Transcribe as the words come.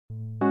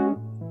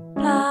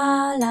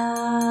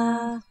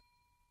Blarla.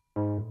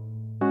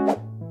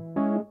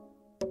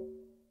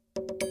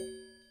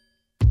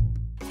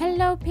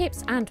 Hello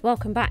peeps and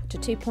welcome back to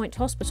 2 Point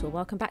Hospital.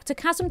 Welcome back to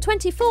Chasm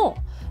 24,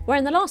 where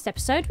in the last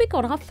episode we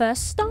got our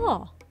first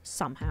star.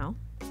 Somehow.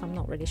 I'm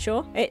not really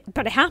sure,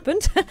 but it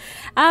happened.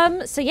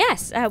 So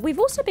yes, we've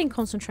also been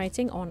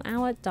concentrating on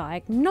our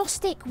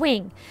diagnostic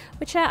wing,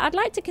 which I'd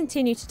like to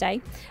continue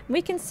today.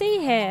 We can see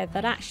here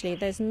that actually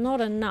there's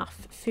not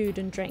enough food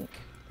and drink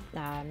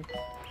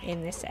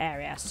in this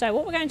area. So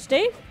what we're going to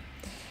do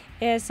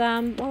is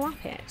we'll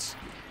up it.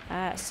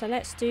 So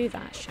let's do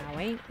that, shall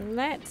we?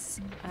 Let's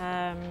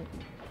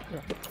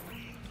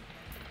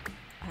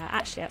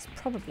actually it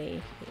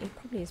probably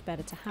is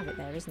better to have it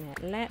there, isn't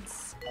it?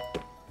 Let's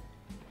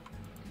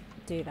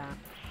do that.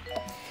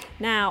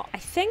 Now I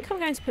think I'm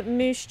going to put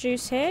moose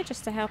juice here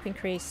just to help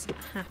increase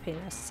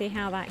happiness. See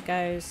how that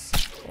goes,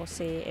 or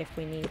see if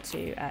we need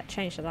to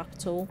change it up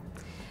at all.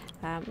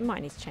 We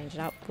might need to change it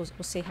up. We'll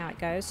see how it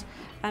goes.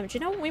 Do you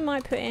know what we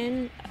might put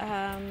in?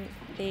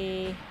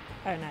 The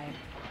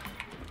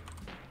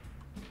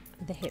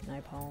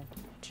hypnopole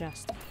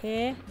just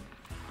here.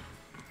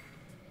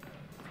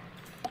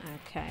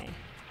 Okay,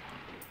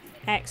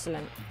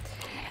 excellent.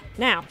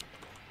 Now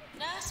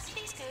nurse,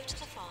 please go to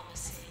the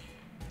pharmacy.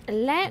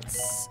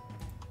 Let's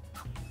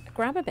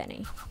grab a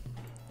Benny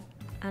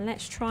and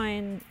let's try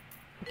and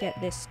get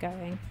this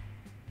going.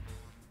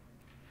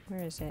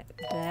 Where is it?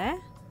 There.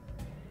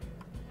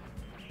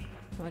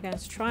 We're going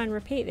to try and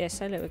repeat this.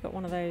 So look, we've got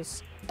one of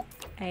those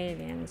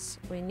aliens.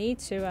 We need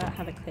to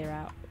have a clear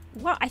out.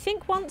 Well, I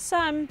think once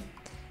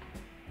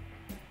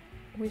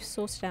we've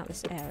sorted out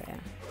this area,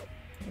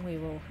 we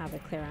will have a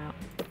clear out.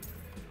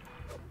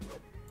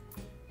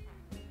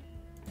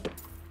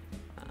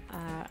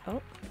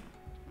 Oh.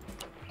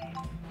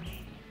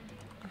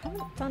 I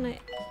haven't done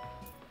it.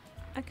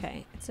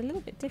 Okay, it's a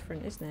little bit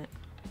different, isn't it?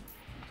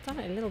 I've done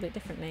it a little bit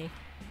differently.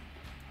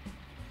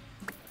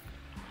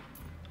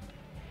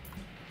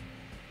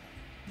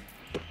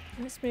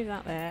 Let's move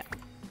that there.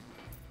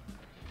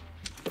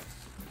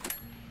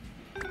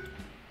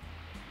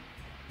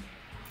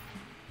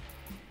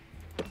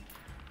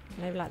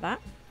 Maybe like that.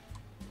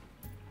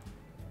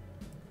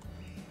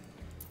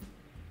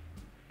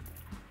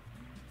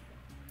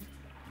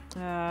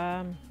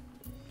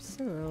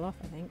 Still a little off,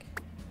 I think.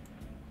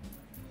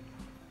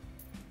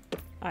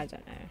 I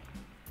don't know.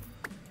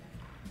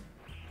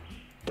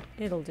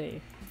 It'll do.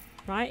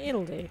 Right?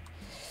 It'll do.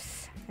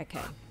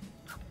 Okay.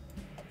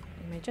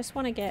 You may just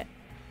want to get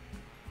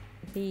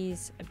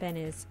these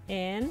bennies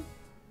in.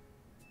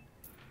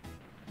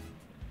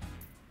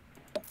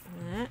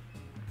 There.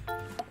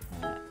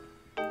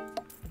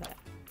 There.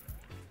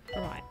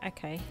 Right,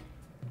 okay.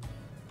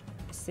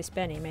 It's this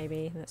Benny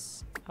maybe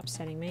that's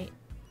upsetting me.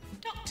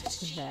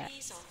 There.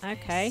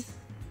 Okay.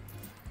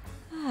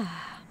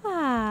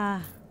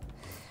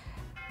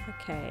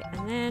 Okay,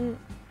 and then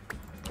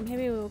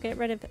maybe we'll get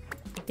rid of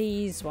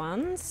these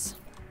ones.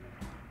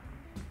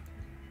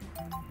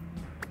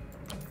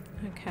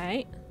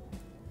 Okay.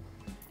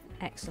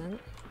 Excellent.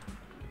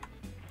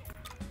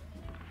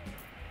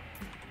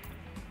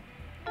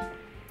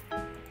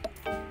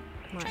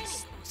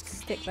 Right,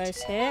 stick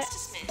those here.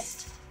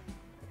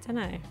 Don't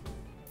know.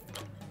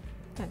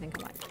 Don't think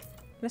I like it.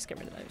 Let's get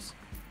rid of those.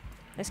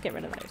 Let's get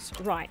rid of those.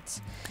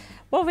 Right.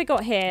 What have we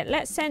got here?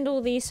 Let's send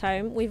all these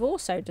home. We've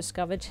also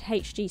discovered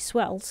HG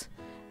swells,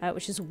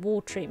 which is a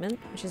ward treatment,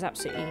 which is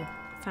absolutely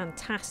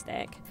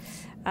fantastic.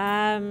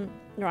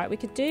 Right, we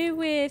could do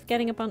with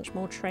getting a bunch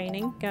more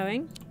training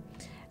going.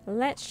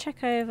 Let's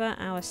check over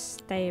our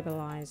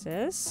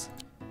stabilizers.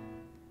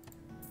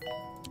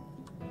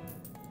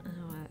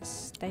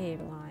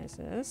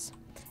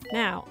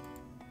 Now,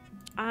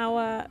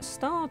 our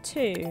star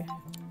 2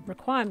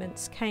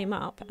 requirements came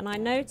up, and I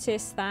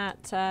noticed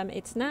that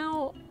it's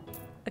now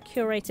a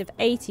cure rate of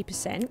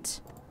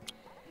 80%.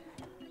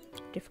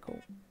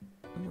 Difficult.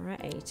 We're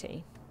at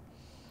 80.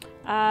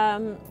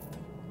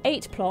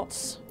 8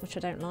 plots, which I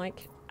don't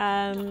like.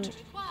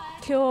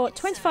 Cure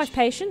 25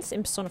 patients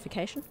in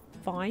personification.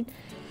 Fine.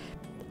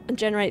 And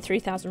generate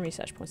 3,000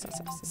 research points.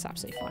 That's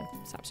absolutely fine.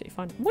 It's absolutely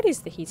fine. What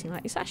is the heating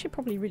like? It's actually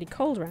probably really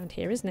cold around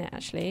here, isn't it?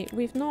 Actually,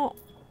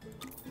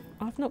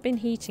 I've not been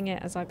heating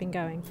it as I've been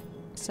going.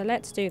 So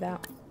let's do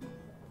that.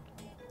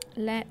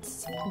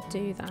 Let's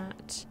do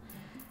that.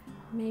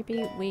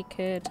 Maybe we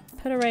could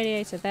put a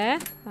radiator there.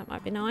 That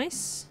might be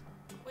nice.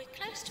 We're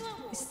close to our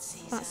ward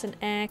season. That's an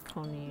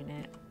aircon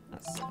unit.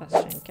 That's a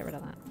shame. Get rid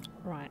of that.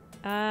 Right.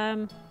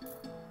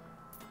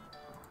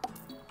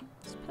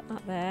 Let's put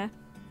that there.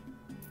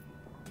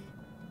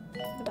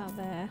 Put that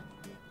there.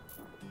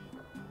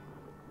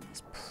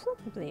 It's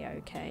probably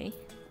okay.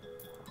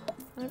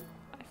 I think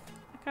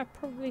I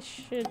probably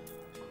should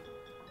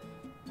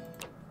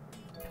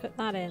put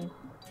that in.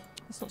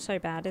 It's not so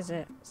bad, is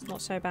it? It's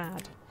not so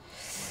bad.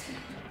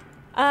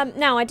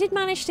 Now, I did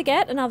manage to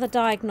get another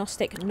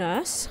diagnostic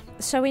nurse.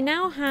 So we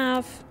now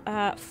have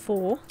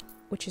 4,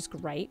 which is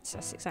great.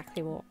 That's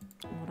exactly what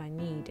I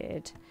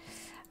needed.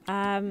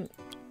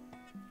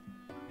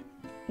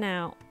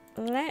 Now,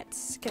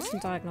 let's get some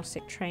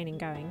diagnostic training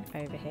going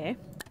over here.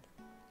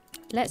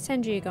 Let's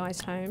send you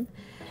guys home.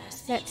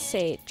 Let's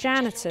see,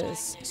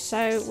 janitors.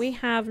 So we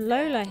have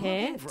Lola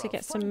here to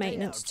get some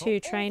maintenance 2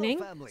 training.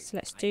 So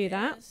let's do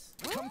that.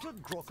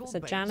 As a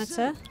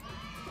janitor.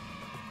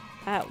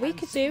 We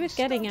could do with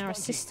getting our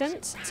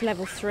assistant to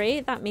level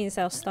 3. That means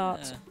they'll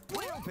start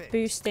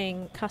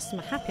boosting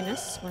customer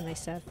happiness when they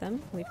serve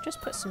them. We've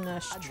just put some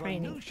nurse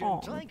training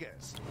on.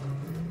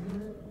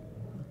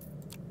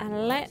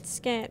 And let's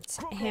get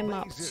him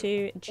up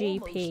to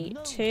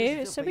GP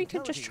 2. So we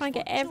could just try and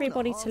get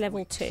everybody to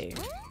level 2.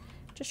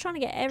 Just trying to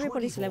get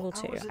everybody to level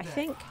 2. I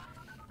think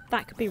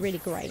that could be really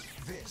great.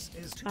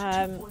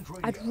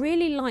 I'd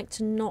really like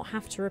to not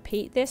have to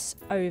repeat this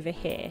over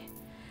here.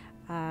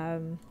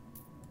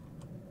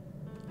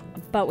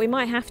 But we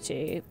might have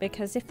to,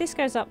 because if this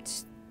goes up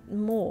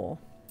more,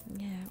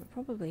 yeah, it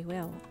probably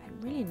will. It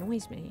really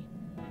annoys me.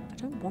 I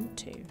don't want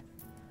to.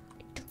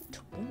 I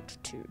don't want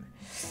to.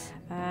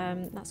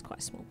 That's quite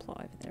a small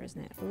plot over there,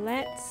 isn't it?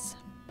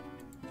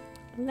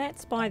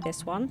 Let's buy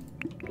this one.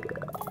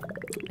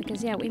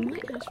 Because, yeah, we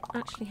might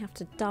actually have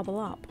to double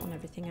up on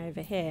everything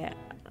over here.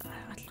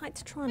 I'd like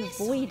to try and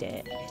avoid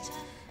it,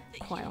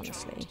 quite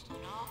honestly.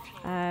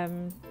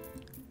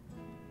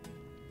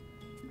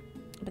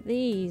 But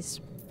these,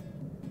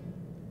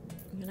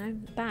 you know,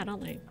 bad,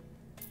 aren't they?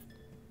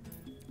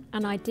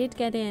 And I did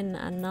get in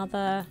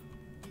another...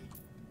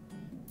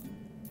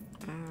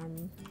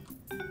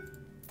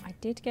 I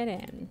did get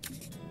in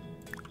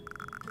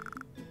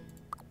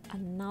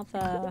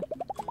another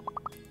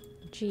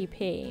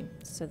GP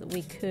so that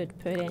we could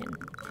put in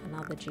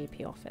another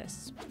GP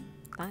office.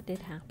 That did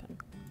happen.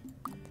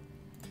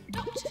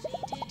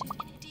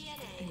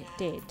 It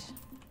did.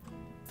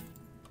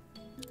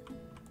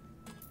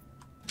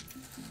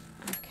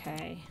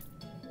 Okay.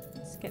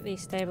 Let's get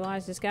these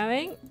stabilizers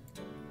going.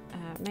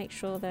 Make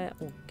sure they're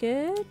all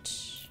good.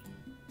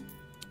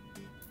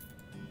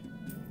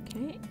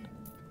 Okay.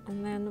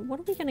 And then what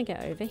are we going to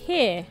get over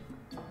here?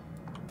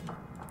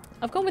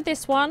 I've gone with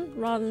this one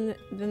rather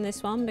than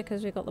this one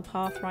because we've got the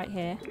path right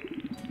here.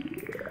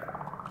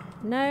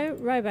 No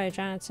robo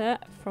janitor,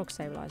 frog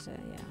stabilizer.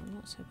 Yeah, I'm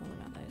not so bothered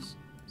about those.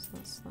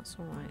 So that's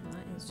all right.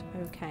 That is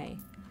okay.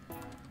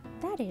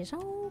 That is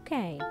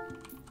okay.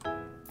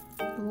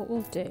 And what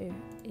we'll do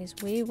is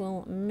we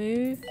will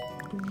move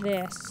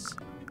this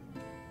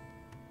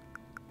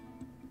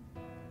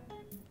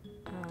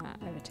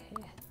over to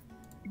here.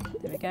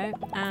 There we go.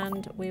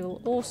 And we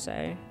will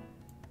also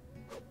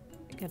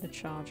get a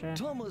charger.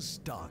 Thomas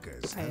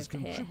Starkers has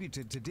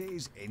contributed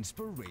today's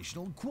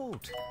inspirational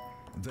quote.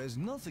 There's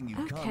nothing you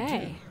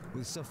can't do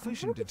with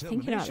sufficient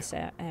determination. Thinking about this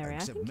area, I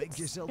think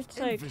it's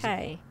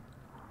okay.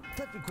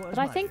 But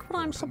I think what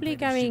I'm probably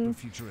going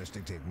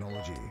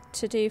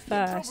to do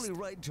first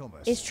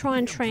is try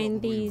and train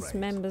these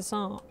members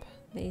up,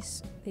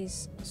 these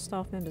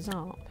staff members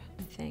up.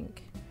 I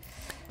think.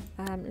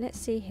 Let's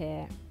see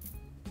here.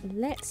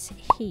 Let's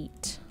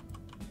heat.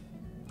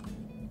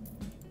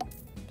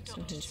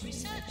 Some heating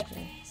in over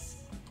here.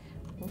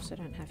 Also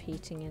don't have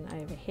heating in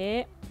over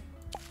here.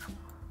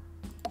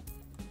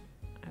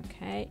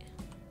 Okay.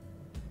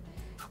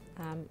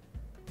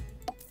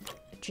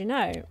 Do you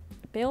know,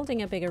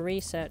 building a bigger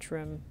research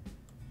room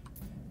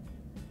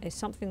is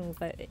something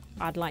that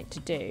I'd like to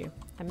do,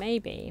 and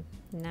maybe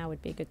now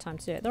would be a good time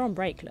to do it. They're on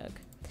break,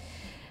 look.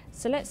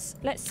 So let's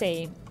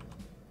see.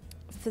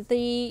 For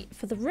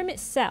the room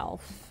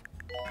itself.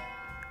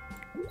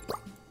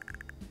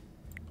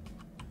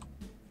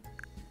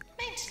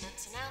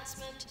 Maintenance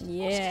announcement.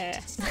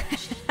 Yeah.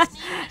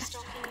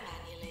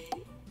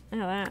 Oh,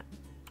 that.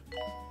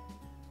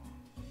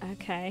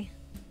 Okay.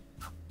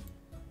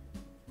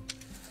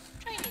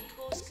 Training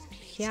course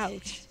completed.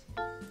 Huge.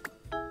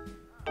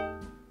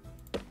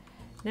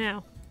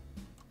 Now,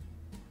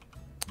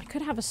 I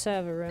could have a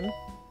server room.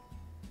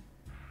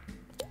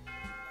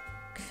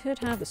 Could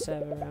have a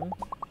server room.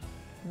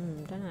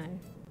 Don't know.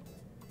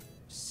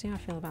 See how I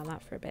feel about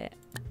that for a bit.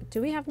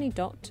 Do we have any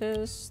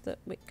doctors that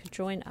we could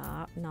join?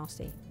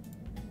 Nasty.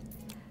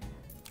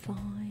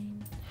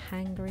 Fine.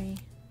 Hangry.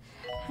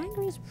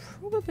 Hangry is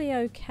probably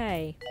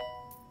okay.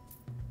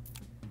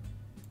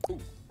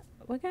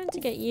 We're going to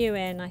get you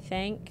in, I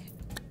think.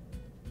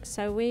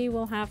 So we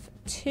will have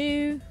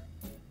 2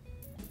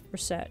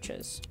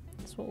 researchers.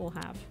 That's what we'll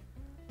have.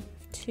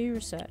 2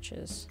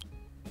 researchers.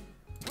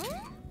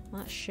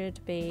 That should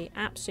be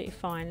absolutely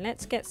fine.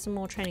 Let's get some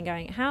more training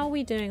going. How are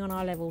we doing on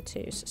our level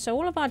 2s? So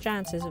all of our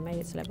janitors have made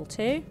it to level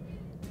 2,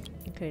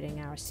 including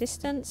our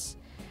assistants.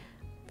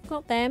 We've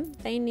got them.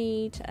 They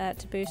need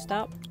to boost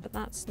up, but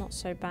that's not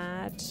so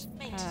bad.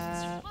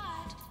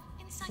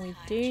 We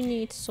do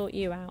need to sort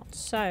you out.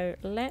 So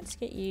let's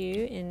get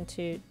you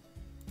into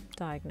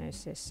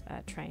diagnosis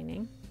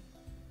training.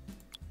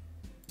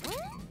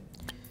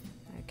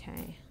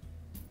 Okay.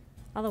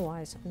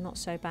 Otherwise, not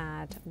so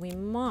bad. We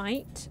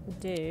might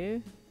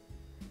do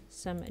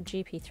some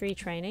GP3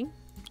 training.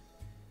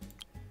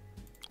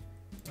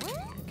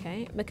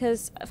 Okay,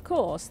 because of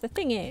course the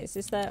thing is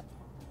that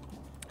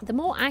the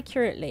more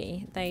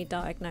accurately they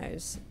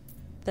diagnose,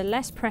 the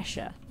less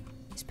pressure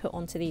is put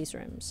onto these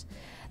rooms,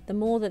 the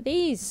more that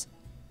these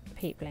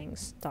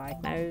peeplings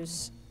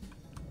diagnose.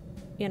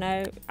 You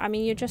know, I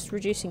mean, you're just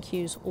reducing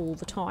queues all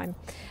the time.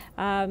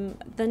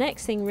 The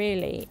next thing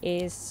really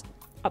is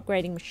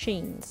upgrading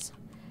machines.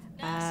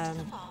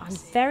 I'm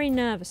very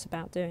nervous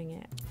about doing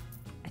it.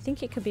 I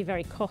think it could be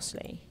very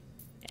costly.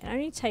 It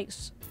only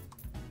takes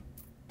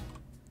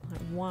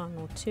like 1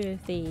 or 2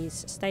 of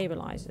these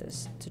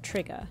stabilizers to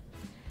trigger,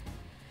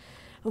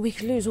 and we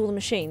could lose all the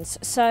machines.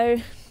 So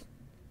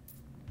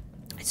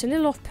it's a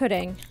little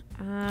off-putting.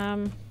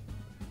 You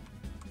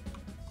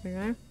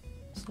know,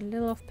 it's a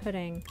little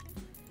off-putting.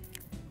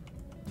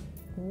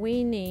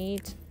 We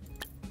need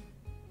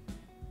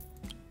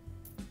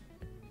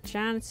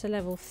janitor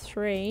level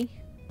 3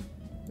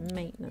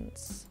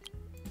 maintenance.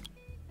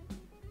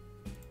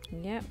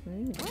 Yep,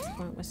 that's the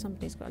point where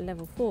somebody's got a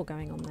level 4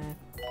 going on there.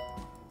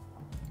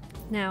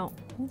 Now,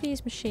 all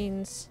these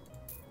machines,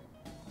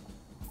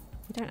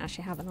 we don't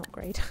actually have an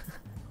upgrade.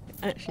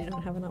 We actually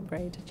don't have an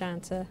upgrade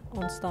janitor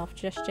on staff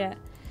just yet.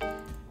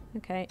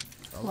 Okay,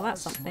 well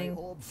that's something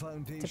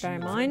to bear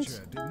in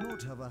mind. Did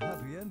not have a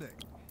happy ending,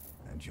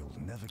 and you'll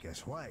never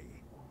guess why.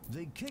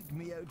 They kicked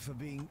me out for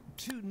being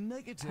too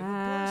negative a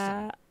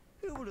person.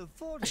 Who would have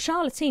thought A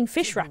Charlatan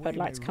fish wrapper would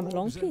like to come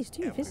along. Please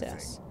do visit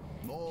us.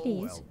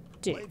 Please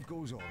do. Life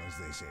goes on, as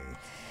they say.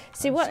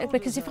 See what?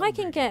 Because if I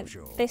can get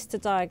this to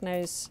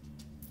diagnose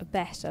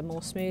better,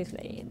 more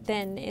smoothly,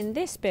 then in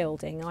this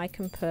building I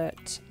can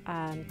put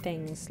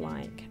things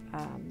like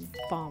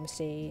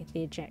pharmacy,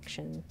 the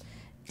ejection,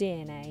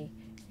 DNA.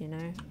 You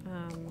know,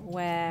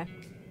 where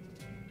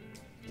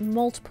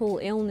multiple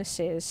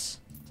illnesses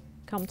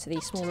come to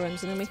these small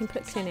rooms, and then we can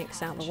put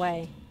clinics out of the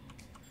way.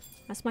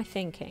 That's my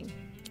thinking.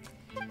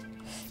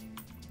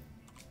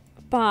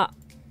 But,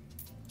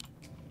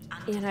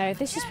 you know,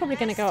 this is probably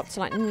going to go up to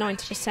like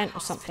 90% or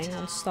something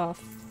on staff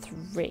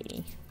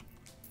 3.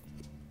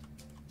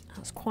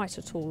 That's quite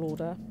a tall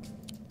order.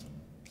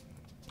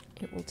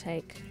 It will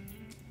take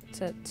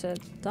to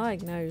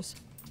diagnose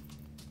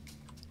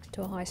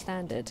to a high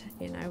standard.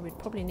 You know, we'd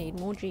probably need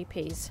more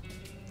GPs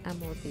and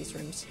more of these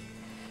rooms.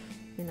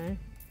 You know.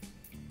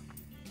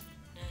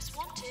 Nurse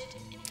wanted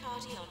in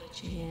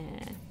cardiology.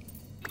 Yeah.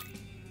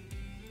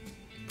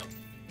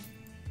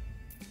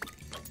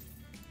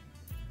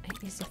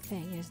 It is a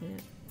thing, isn't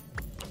it?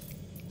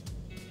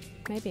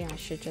 Maybe I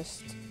should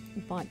just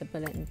bite the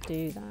bullet and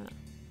do that,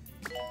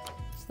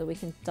 so that we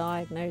can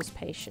diagnose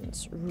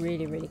patients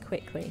really, really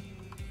quickly.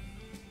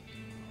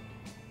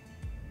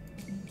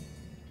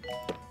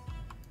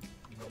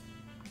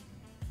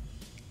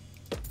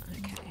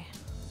 Okay.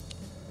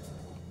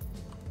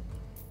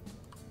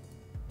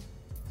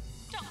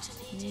 Doctor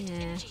needed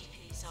in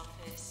GP's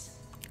office.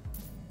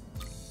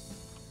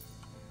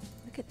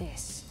 Look at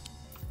this.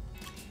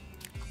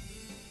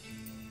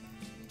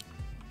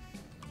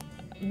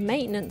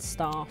 Maintenance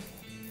staff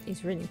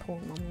is really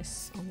important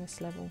on this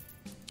level,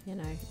 you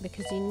know,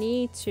 because you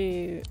need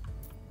to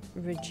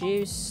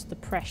reduce the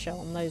pressure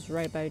on those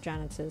robo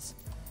janitors.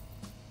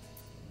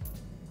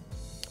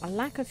 A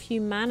lack of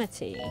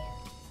humanity.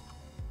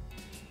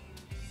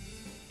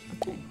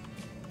 Okay,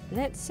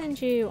 let's send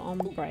you on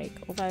break,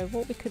 although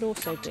what we could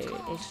also do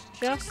is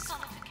just,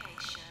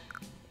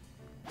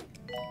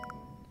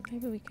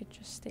 maybe we could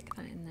just stick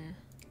that in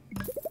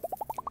there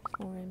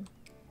for him.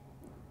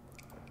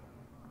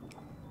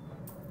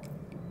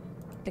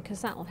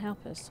 Because that will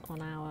help us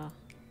on our...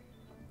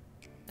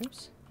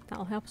 Oops. That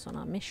will help us on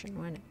our mission,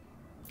 won't it?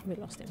 We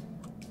lost him.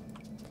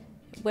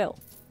 It will.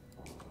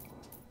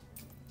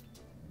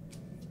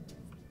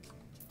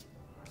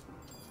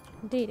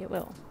 Indeed it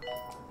will.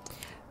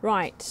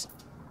 Right.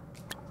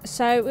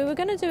 So we were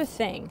going to do a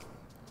thing.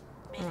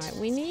 Alright,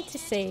 we need to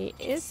see,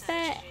 is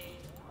there...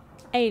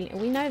 alien?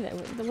 We know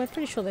that... We're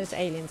pretty sure there's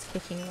aliens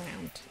kicking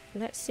around.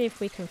 Let's see if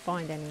we can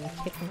find any and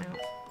kick them out.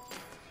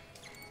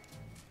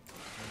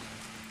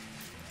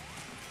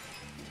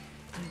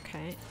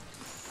 Okay.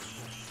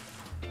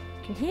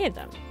 I can hear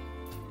them.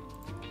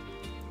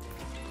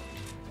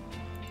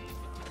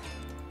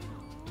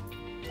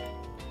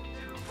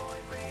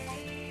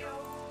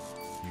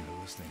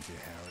 You're listening to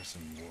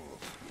Harrison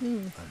Wolf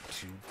on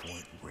 2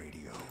 Point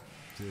Radio.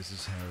 This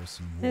is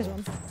Harrison There's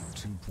Wolf. one.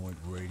 2 Point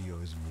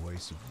Radio's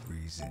voice of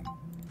reason.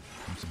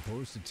 I'm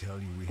supposed to tell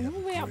you we have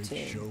What are we a up great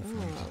to? show for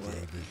you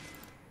today,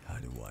 but how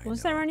do I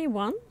Was know? there only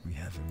one? We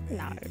haven't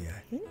made it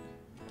yet.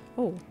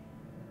 Oh.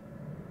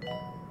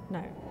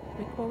 No.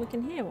 Well, we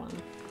can hear one.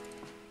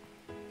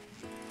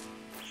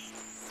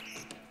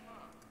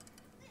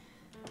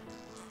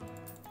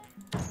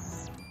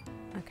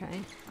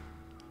 Okay.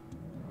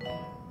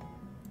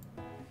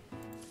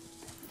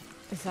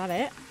 Is that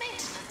it?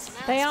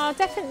 They are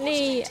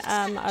definitely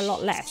a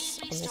lot less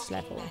on this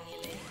level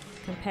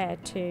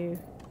compared to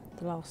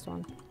the last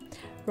one.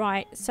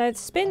 Right, so the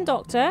spin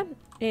doctor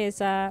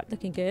is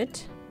looking good.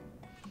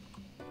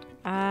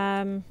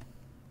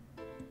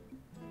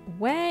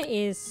 Where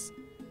is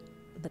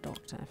the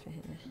doctor for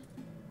him?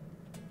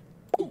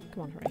 Come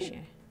on, Horatio.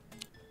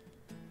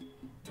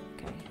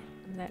 Okay,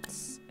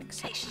 let's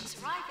accept Patients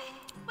that. arriving.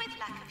 With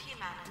lack of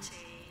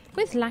humanity.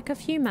 With lack of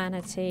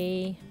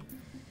humanity.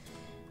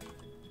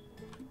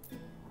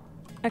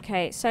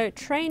 Okay, so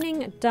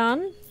training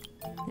done.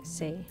 Let's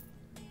see.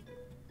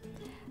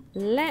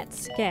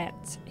 Let's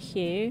get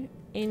Hugh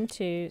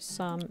into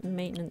some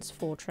maintenance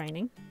 4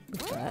 training.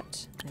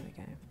 But there we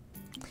go.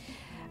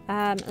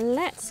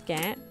 Let's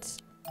get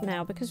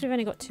now, because we've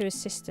only got 2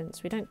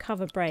 assistants, we don't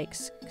cover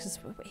breaks because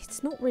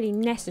it's not really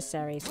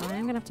necessary. So I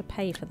am going to have to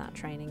pay for that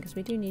training because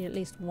we do need at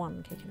least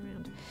 1 kicking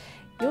around.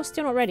 You're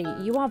still not ready.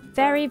 You are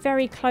very,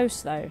 very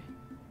close though.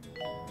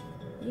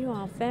 You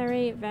are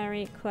very,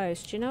 very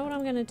close. Do you know what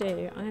I'm going to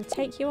do? I'm going to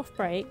take you off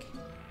break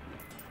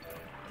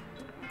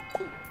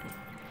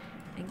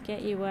and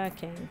get you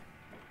working.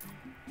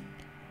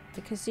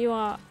 Because you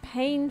are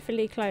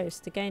painfully close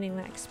to gaining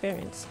that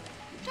experience.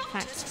 In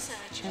fact,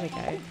 there we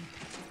go.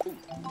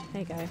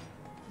 There you go.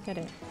 Look at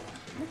it.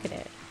 Look at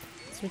it.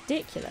 It's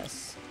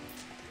ridiculous.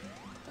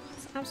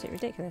 It's absolutely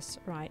ridiculous.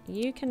 Right,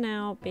 you can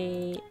now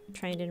be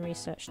trained in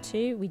research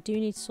 2. We do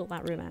need to sort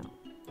that room out.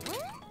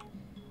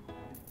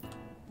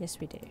 Yes,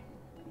 we do.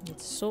 We need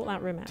to sort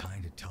that room out.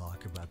 Time to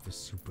talk about the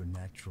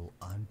supernatural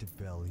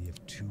underbelly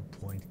of 2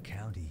 Point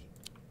County.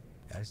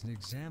 As an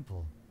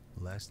example,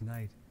 last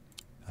night,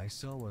 I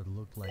saw what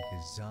looked like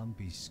a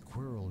zombie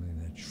squirrel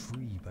in a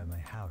tree by my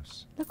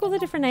house. Look all the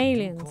different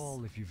aliens.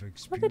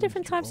 What are the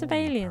different types of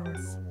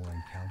aliens?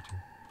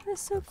 They're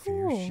so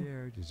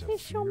cool.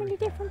 There's so many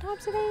different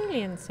types of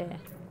aliens here.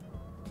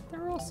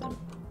 They're awesome.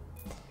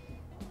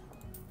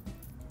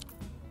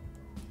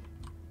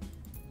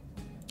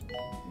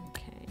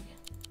 Okay.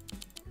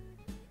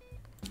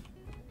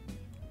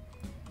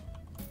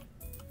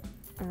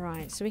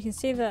 Alright, so we can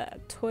see the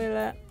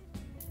toilet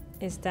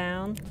is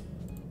down.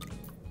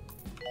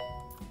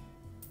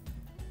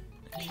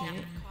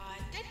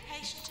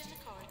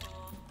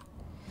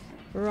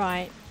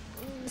 Right,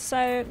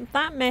 so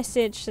that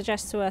message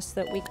suggests to us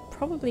that we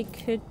probably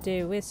could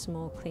do with some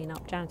more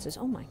clean-up janitors.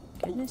 Oh my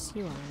goodness,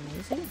 you are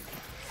amazing.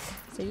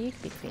 So you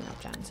could be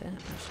clean-up janitor,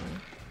 actually.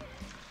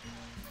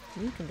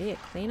 You can be a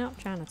clean-up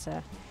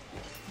janitor.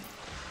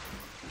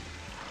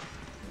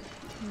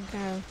 There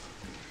you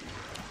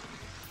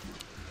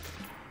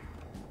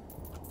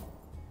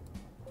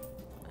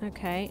go.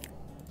 Okay.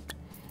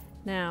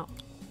 Now,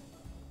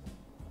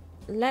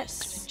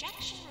 let's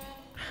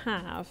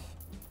have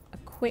a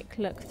quick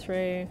look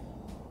through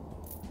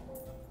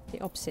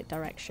the opposite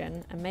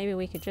direction, and maybe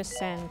we could just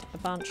send a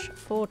bunch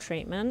for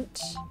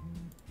treatment.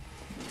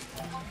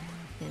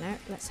 You know,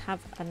 let's have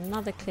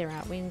another clear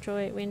out. We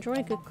enjoy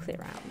a good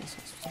clear out in this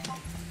hospital,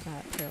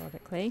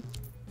 periodically.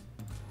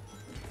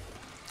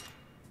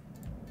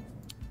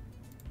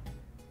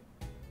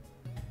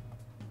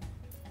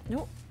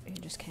 Nope, it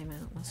just came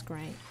out. That's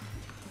great.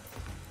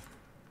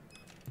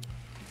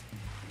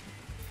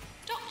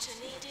 Doctor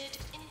needed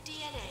in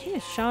DNA. Yeah,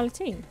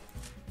 Charlatan.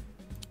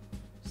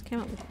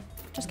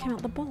 Just came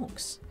out the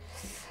box.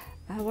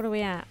 What are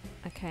we at?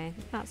 Okay,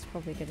 that's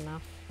probably good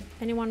enough.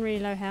 Anyone really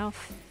low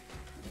health?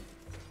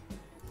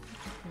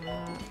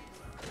 Not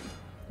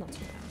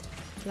too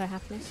bad. Low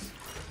happiness?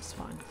 It's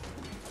fine.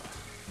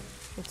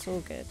 It's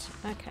all good.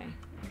 Okay.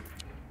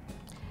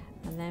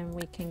 And then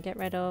we can get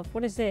rid of...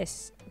 What is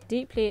this?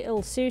 Deeply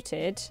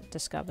ill-suited.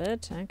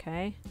 Discovered.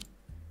 Okay.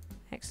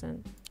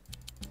 Excellent.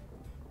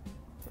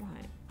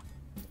 Right.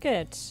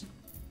 Good.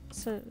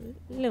 So,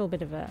 a little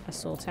bit of a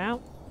sort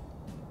out.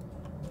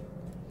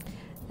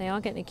 They are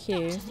getting a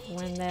queue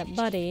when their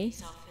buddy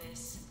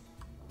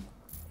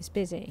is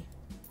busy.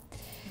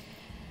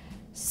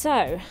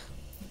 So,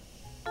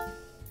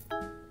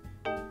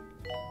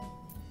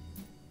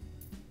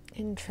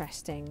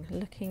 interesting.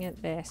 Looking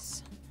at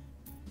this.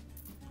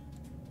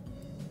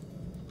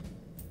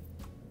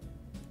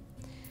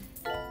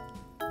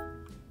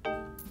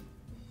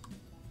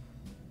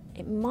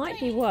 It might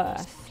be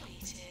worth,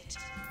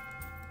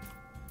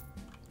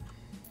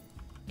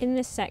 in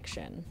this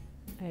section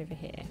over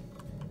here,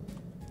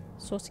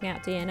 sorting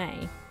out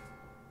DNA.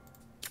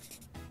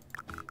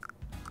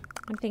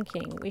 I'm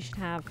thinking we should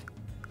have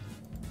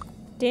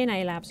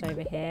DNA labs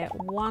over here,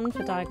 one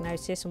for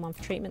diagnosis and one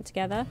for treatment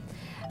together.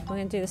 We're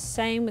going to do the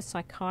same with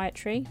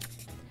psychiatry.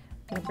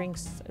 We're going to bring,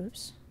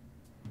 oops.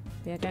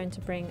 We are going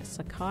to bring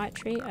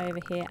psychiatry over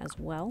here as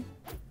well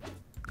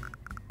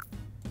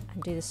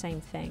and do the same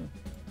thing.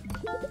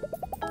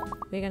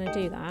 We're going to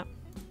do that.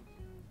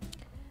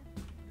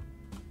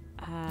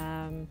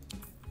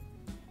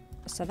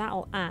 So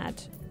that'll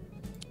add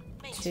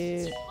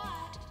to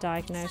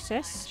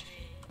diagnosis.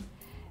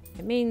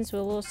 It means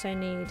we'll also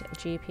need a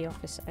GP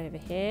office over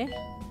here,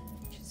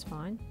 which is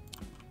fine,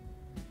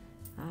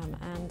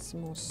 and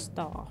some more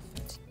staff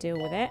to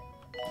deal with it,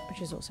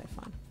 which is also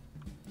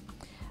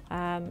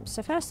fine.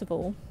 So first of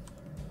all,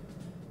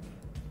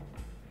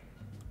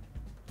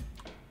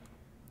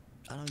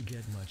 I don't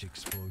get much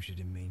exposure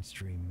to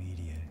mainstream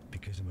media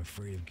because I'm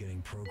afraid of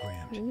getting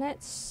programmed.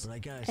 let's But I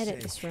gotta edit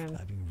say, this room.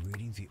 I've been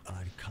reading the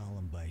odd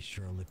column by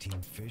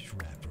Charlatan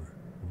Fishwrapper,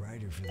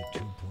 writer for the 2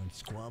 Point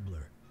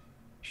Squabbler.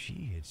 She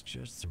hits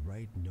just the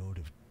right note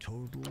of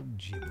total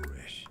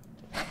gibberish.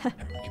 I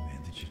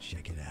recommend that you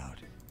check it out.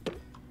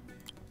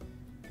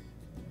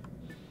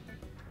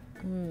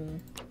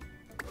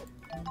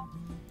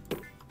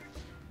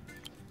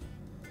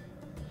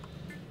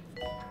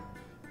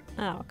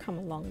 Oh, come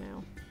along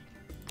now.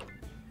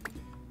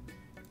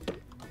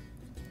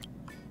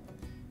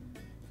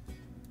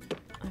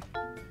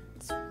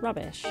 It's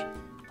rubbish. I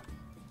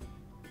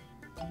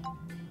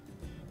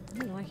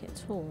don't like it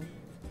at all.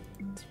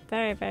 It's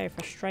very, very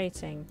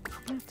frustrating.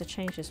 I have to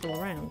change this all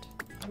around.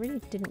 I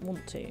really didn't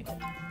want to.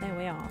 There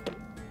we are.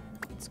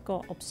 It's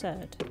got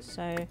absurd.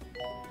 So...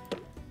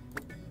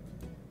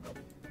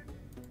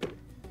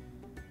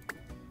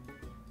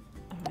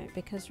 Alright,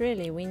 because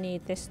really we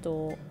need this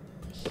door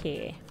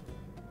here.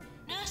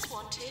 Nurse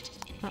wanted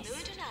in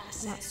fluid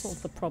analysis. That's sort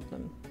of the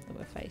problem that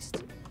we're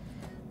faced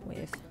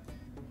with.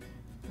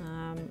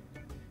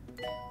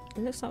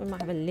 It looks like we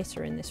might have a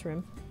litter in this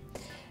room.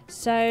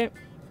 So...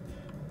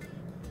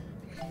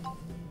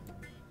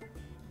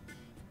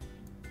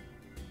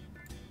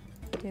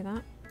 do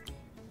that.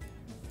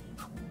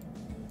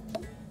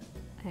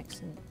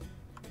 Excellent.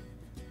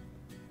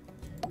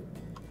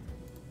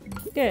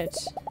 Good.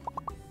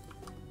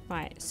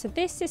 Right, so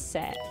this is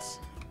set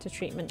to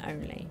treatment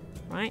only,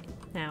 right?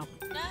 Now,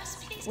 Nurse,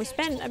 please we go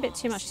spent to a the bit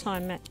too much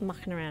pharmacy. time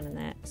mucking around in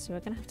there, so we're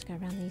going to have to go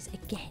around these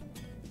again.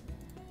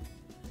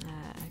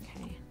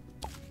 Okay.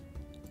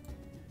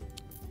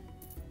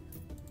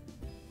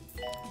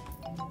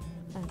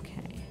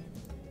 Okay.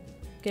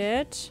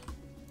 Good.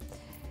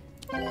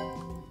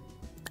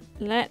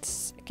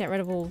 Let's get rid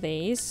of all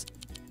these.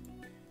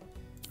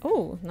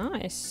 Oh,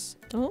 nice.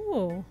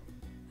 Oh.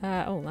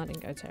 Oh, that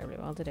didn't go terribly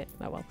well, did it?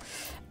 Oh well.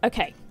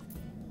 Okay.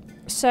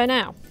 So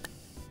now,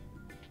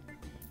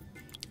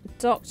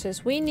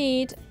 doctors, we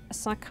need a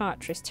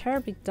psychiatrist.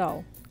 Terribly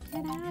dull.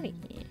 Get out of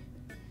here.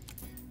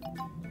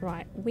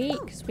 Right,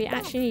 because we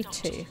actually need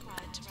Doctor's two.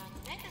 required to run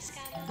a mega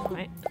scanner.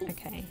 Right,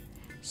 okay.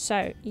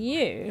 So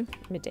you,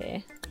 my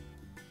dear,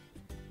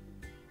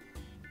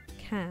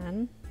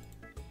 can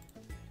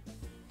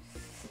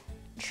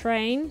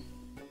train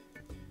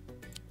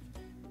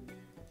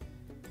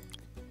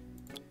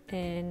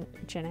in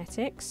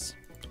genetics.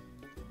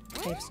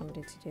 Pay for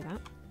somebody to do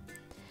that.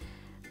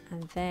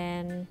 And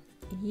then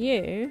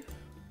you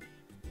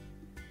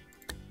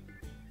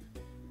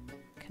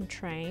can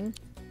train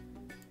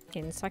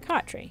in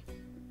psychiatry.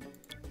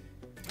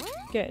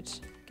 Good.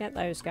 Get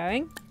those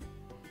going.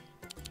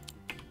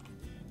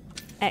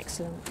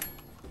 Excellent.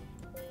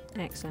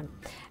 Excellent.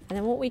 And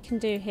then what we can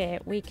do here,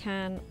 we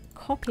can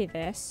copy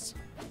this.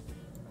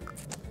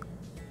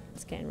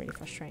 It's getting really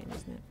frustrating,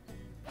 isn't it?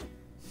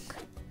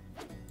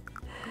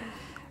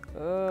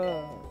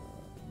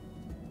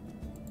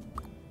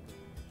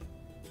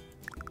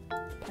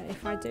 But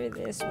if I do it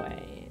this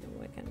way,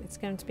 it's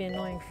going to be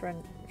annoying for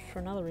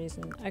another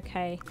reason.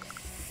 Okay.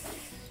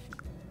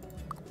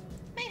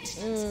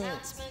 Maintenance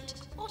announcement.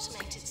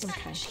 Automated snack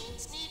Okay.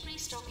 machines need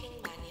restocking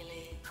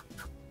manually.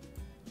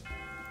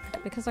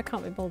 Because I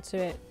can't be bothered to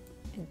do it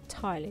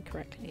entirely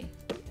correctly,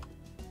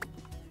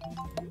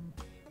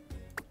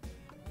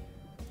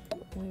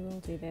 we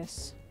will do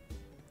this.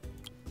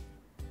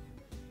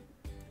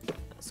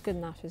 That's good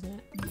enough, isn't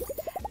it?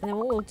 And then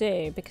what we'll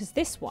do, because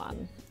this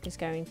one is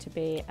going to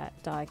be at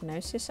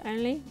diagnosis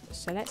only,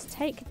 so let's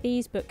take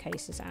these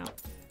bookcases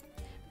out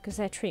because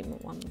they're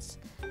treatment ones.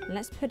 And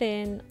let's put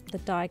in the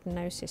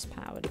diagnosis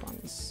powered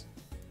ones.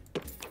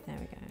 There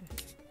we go.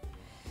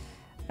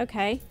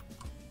 Okay.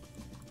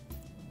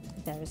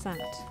 There is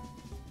that.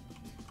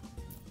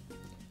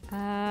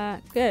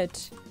 Good.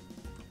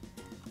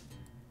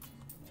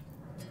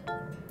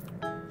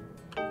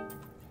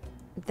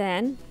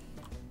 Then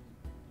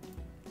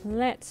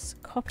let's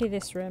copy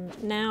this room.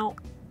 Now,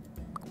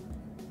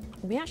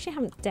 we actually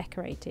haven't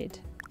decorated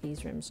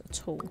these rooms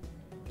at all.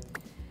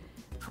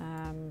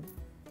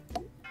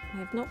 I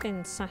have not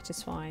been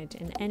satisfied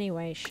in any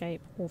way,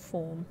 shape or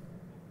form.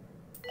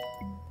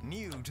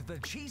 New to the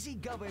cheesy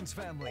gubbins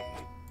family.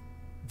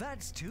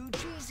 That's too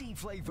cheesy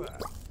flavor.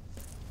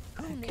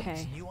 Who Okay.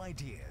 needs new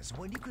ideas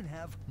when you can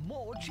have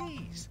more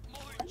cheese?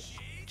 More cheese?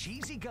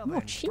 Cheesy gubbins.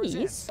 More cheese?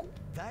 presents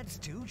That's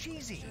too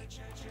cheesy.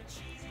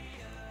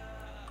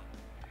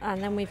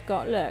 And then we've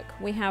got, look,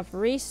 we have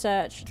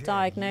research,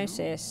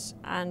 diagnosis,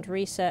 and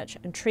research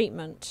and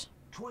treatment.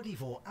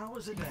 24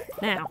 hours a day.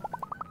 Now,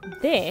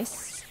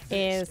 this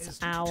is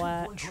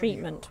our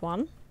treatment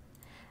one,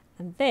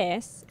 and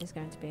this is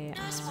going to be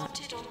our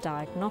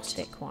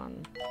diagnostic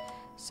one.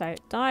 So,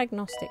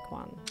 diagnostic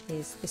one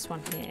is this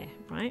one here,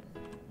 right?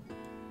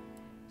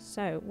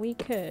 So, we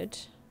could...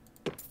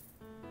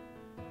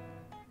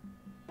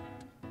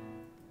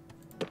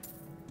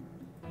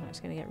 Oh, it's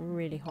going to get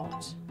really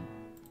hot.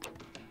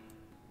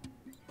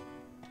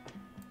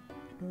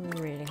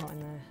 Really hot in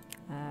there.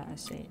 I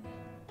see.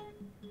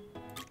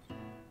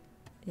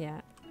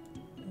 Yeah,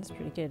 that's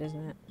pretty good,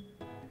 isn't it?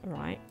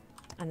 Right,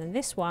 and then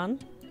this one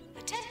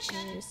Attention.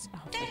 is, oh,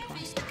 for Don't feed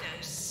Christ, the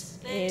ghosts.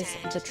 They're is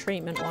dead. the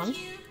treatment one. You.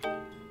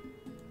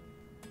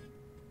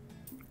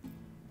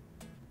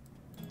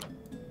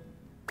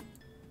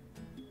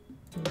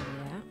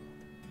 Yeah.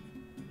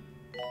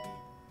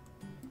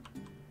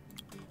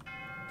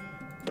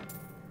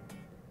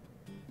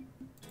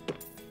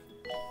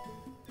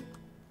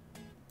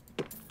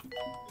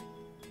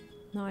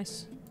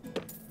 Nice.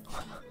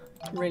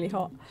 Really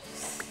hot.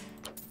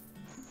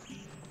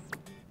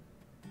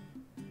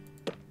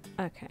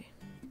 Okay.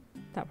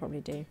 That'll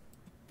probably do.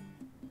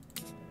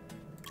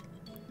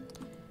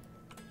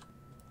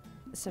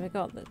 So we've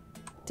got the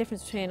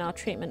difference between our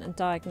treatment and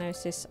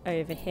diagnosis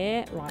over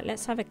here. Right,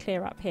 let's have a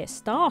clear up here.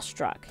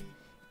 Starstruck.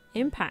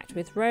 Impact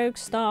with rogue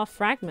star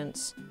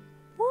fragments.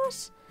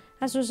 What?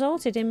 Has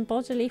resulted in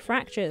bodily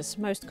fractures,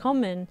 most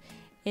common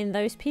in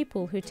those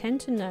people who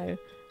tend to know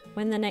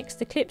when the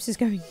next eclipse is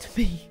going to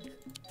be.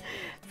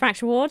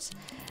 Fracture wards.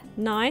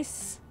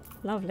 Nice.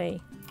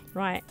 Lovely.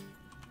 Right.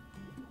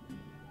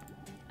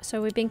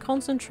 So we've been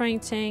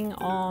concentrating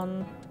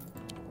on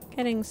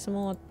getting some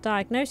more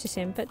diagnosis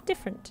in, but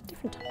different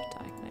type of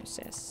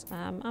diagnosis.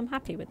 I'm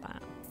happy with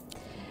that.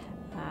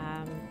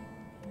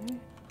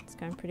 It's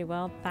going pretty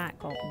well. That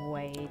got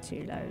way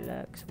too low.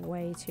 Looks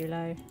way too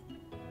low.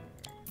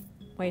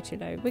 Way too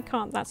low. We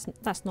can't.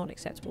 That's not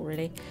acceptable,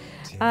 really.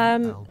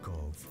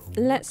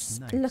 Let's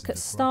look at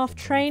staff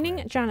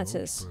training.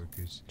 Janitors.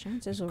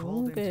 Janitors are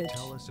all good.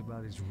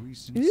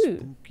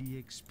 Ooh.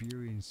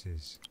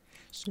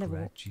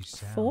 Level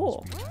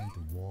 4.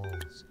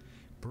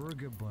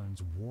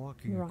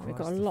 Right, we've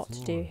got a lot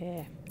to do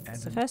here.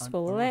 So first of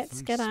all,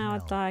 let's get our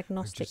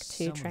diagnostic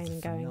 2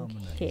 training going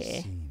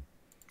here.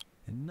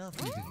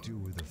 Nothing to do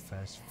with the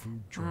fast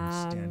food joint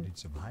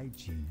standards of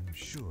hygiene, I'm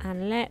sure.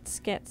 And let's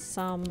get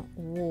some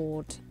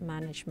ward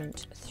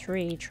management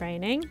 3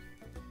 training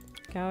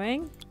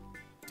going.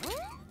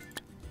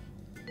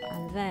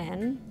 And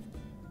then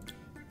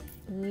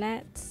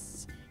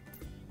let's...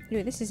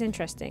 Ooh, this is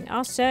interesting.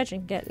 Our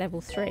surgeon get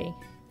level 3.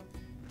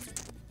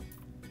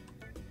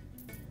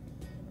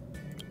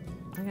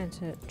 I'm going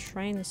to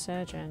train the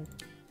surgeon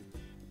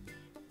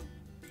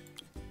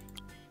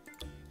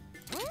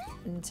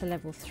into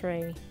level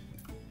 3.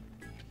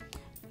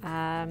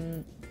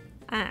 And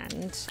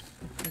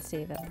you can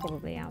see that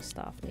probably our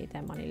staff need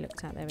their money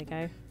looked at. There we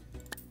go.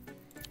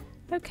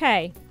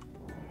 Okay.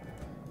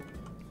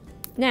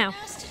 Now,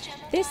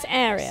 this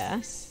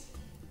area...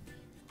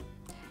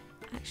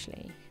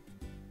 Actually,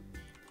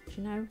 do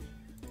you know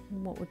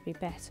what would be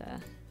better?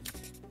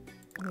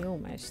 We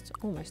almost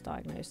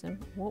diagnosed them.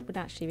 What would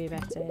actually be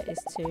better is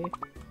to...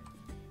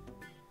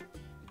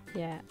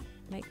 Yeah,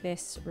 make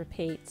this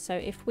repeat. So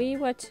if we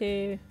were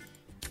to...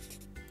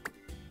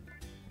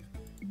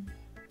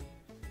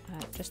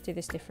 just do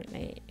this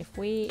differently. If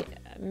we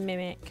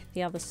mimic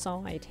the other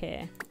side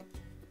here.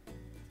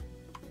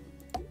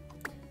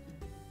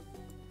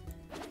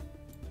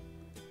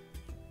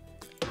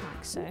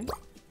 Like so.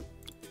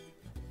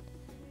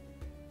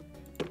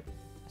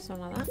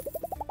 Something like that.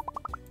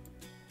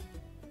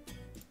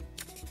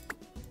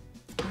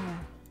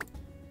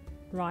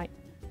 Right.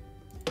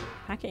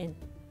 Pack it in.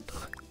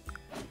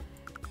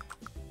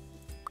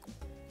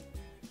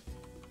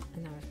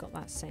 And now we've got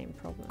that same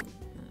problem.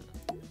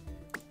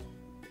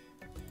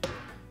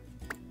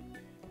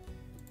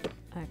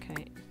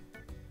 Okay.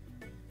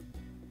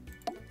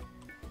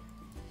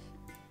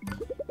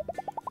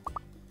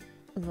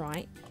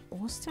 Right.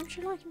 What's the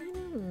temperature like in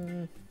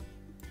here?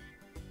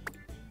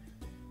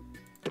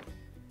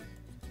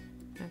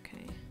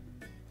 Okay.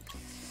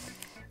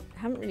 I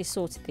haven't really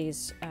sorted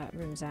these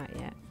rooms out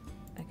yet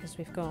because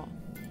we've got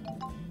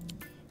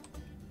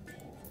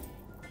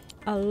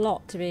a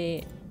lot to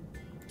be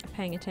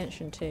paying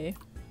attention to.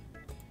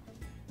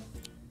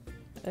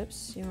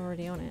 Oops, you're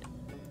already on it.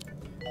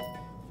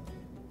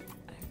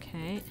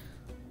 Okay.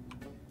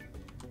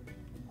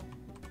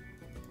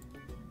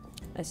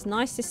 It's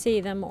nice to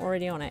see them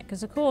already on it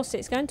because of course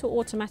it's going to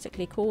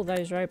automatically call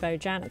those robo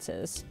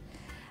janitors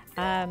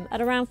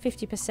at around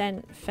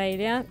 50%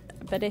 failure,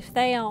 but if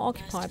they are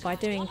occupied by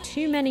doing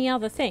too many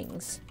other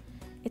things,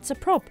 it's a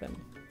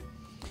problem.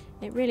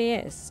 It really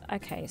is.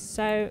 Okay,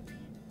 so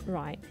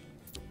right,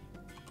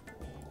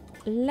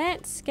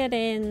 let's get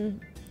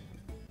in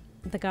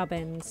the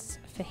gubbins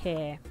for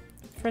here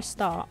for a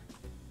start.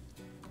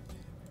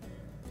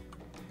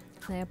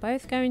 They are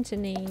both going to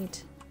need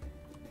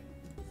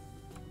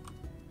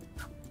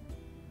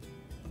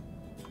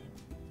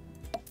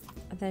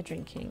their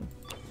drinking.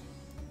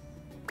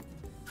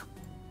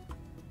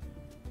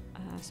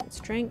 So let's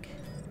drink.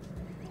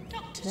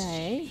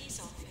 They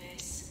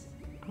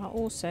are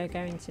also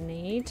going to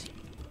need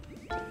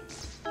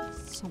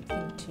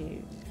something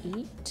to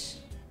eat.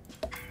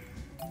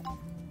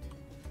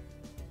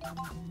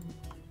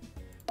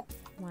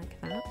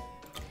 Like that.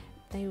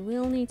 They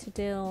will need to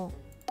deal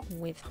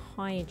with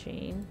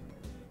hygiene.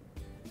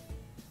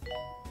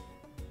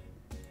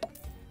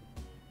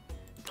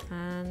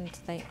 And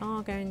they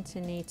are going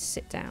to need to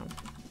sit down.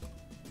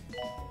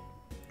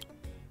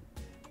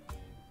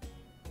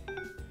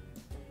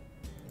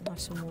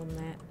 Nice and warm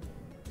there.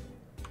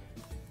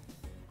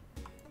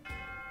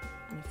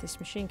 And if this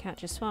machine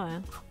catches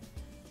fire,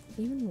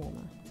 even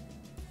warmer.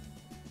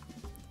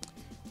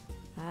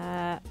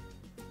 Right,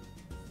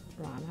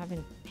 I'm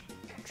having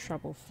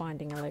trouble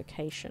finding a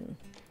location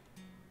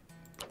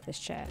for this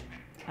chair.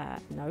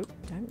 No,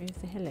 don't move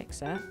the helix,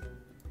 sir.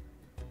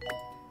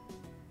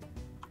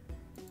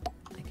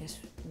 guess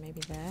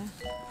maybe there.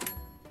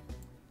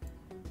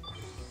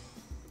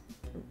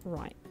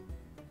 Right.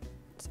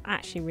 It's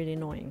actually really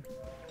annoying.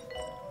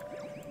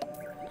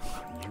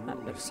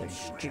 That looks so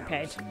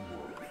stupid.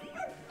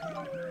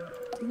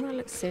 Doesn't that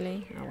look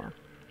silly? Oh well.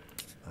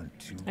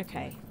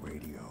 Okay.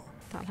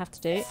 That'll have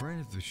to do. Friend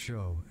of the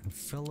show and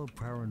fellow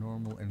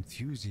paranormal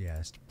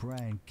enthusiast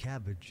Brian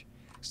Cabbage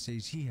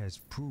says he has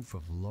proof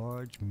of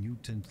large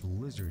mutant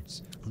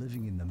lizards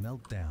living in the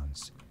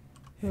meltdowns.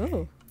 Ooh.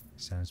 Hey,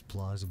 sounds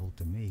plausible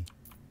to me.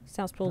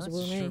 Sounds plausible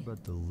Not to so sure me.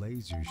 about the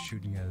lasers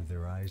shooting out of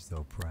their eyes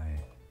though,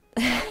 Brian.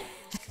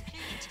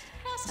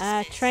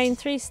 Train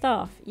 3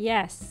 staff.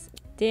 Yes.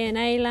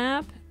 DNA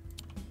lab.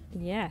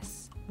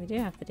 Yes. We do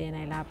have the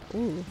DNA lab.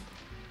 Ooh.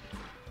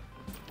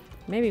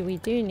 Maybe we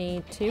do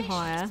need to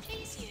hire.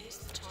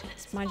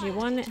 Mind you,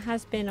 one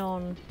has been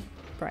on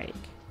break.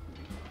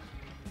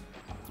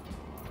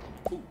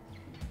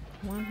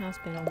 One has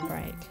been on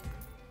break.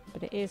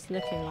 But it is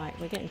looking like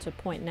we're getting to a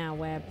point now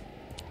where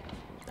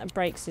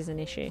breaks is an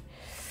issue.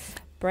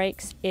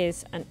 Breaks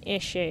is an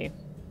issue.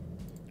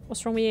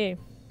 What's wrong with you?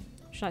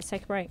 Would you like to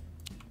take a break?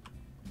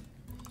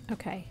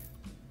 Okay.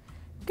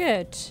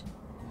 Good.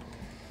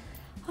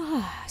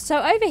 So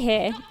over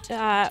here,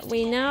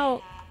 we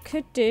now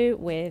could do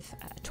with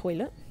a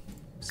toilet.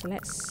 So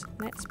let's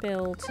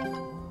build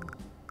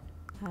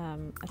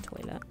a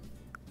toilet.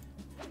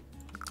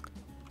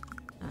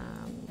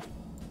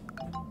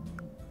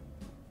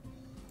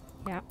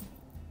 Yeah.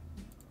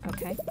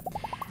 Okay.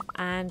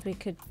 And we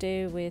could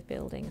do with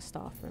building a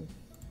staff room.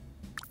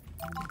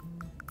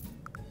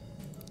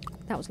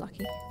 That was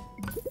lucky.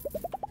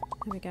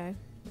 There we go.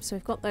 So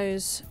we've got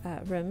those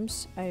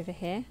rooms over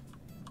here.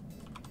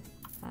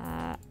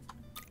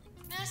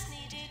 Nurse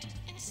needed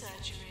in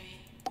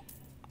surgery.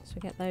 So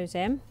we get those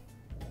in.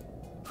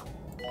 I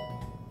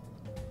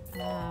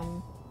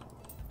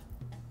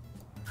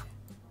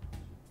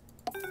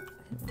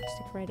think I'll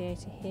stick a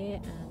radiator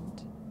here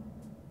and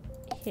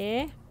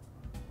here.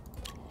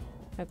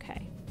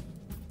 Okay.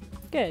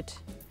 Good.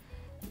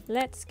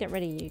 Let's get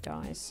rid of you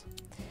guys.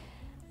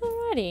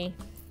 Alrighty.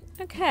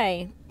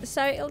 Okay.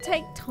 So it'll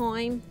take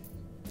time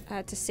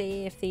to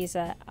see if these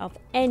are of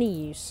any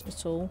use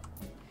at all.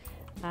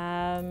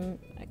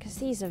 Because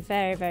these are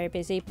very, very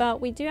busy, but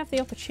we do have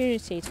the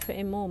opportunity to put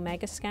in more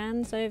mega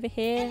scans over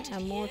here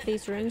and more of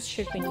these rooms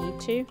should we need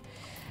to.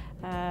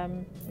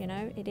 You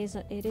know, it is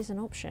an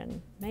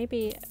option.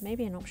 Maybe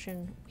an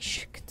option we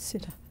should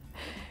consider.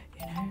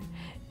 You know,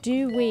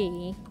 do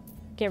we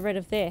get rid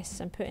of this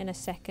and put in a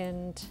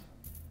second?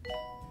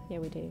 Yeah,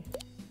 we do.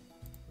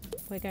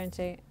 We're going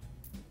to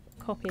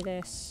copy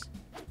this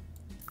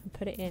and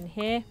put it in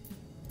here.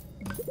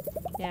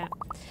 Yeah.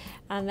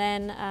 And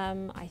then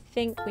I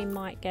think we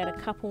might get a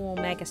couple more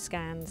mega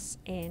scans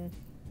in.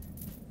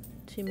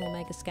 2 more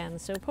mega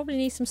scans. So we'll probably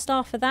need some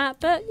staff for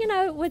that. But you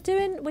know, we're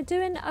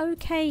doing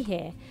okay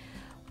here.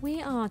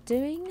 We are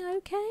doing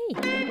okay.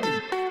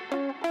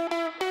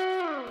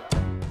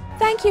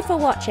 Thank you for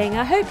watching.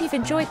 I hope you've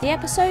enjoyed the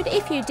episode.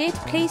 If you did,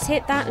 please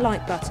hit that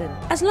like button.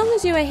 As long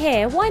as you are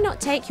here, why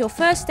not take your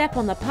first step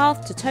on the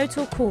path to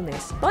total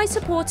coolness by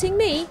supporting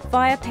me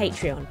via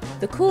Patreon.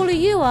 The cooler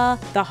you are,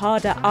 the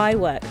harder I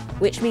work,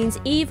 which means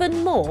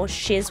even more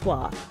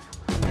SHIZWAH.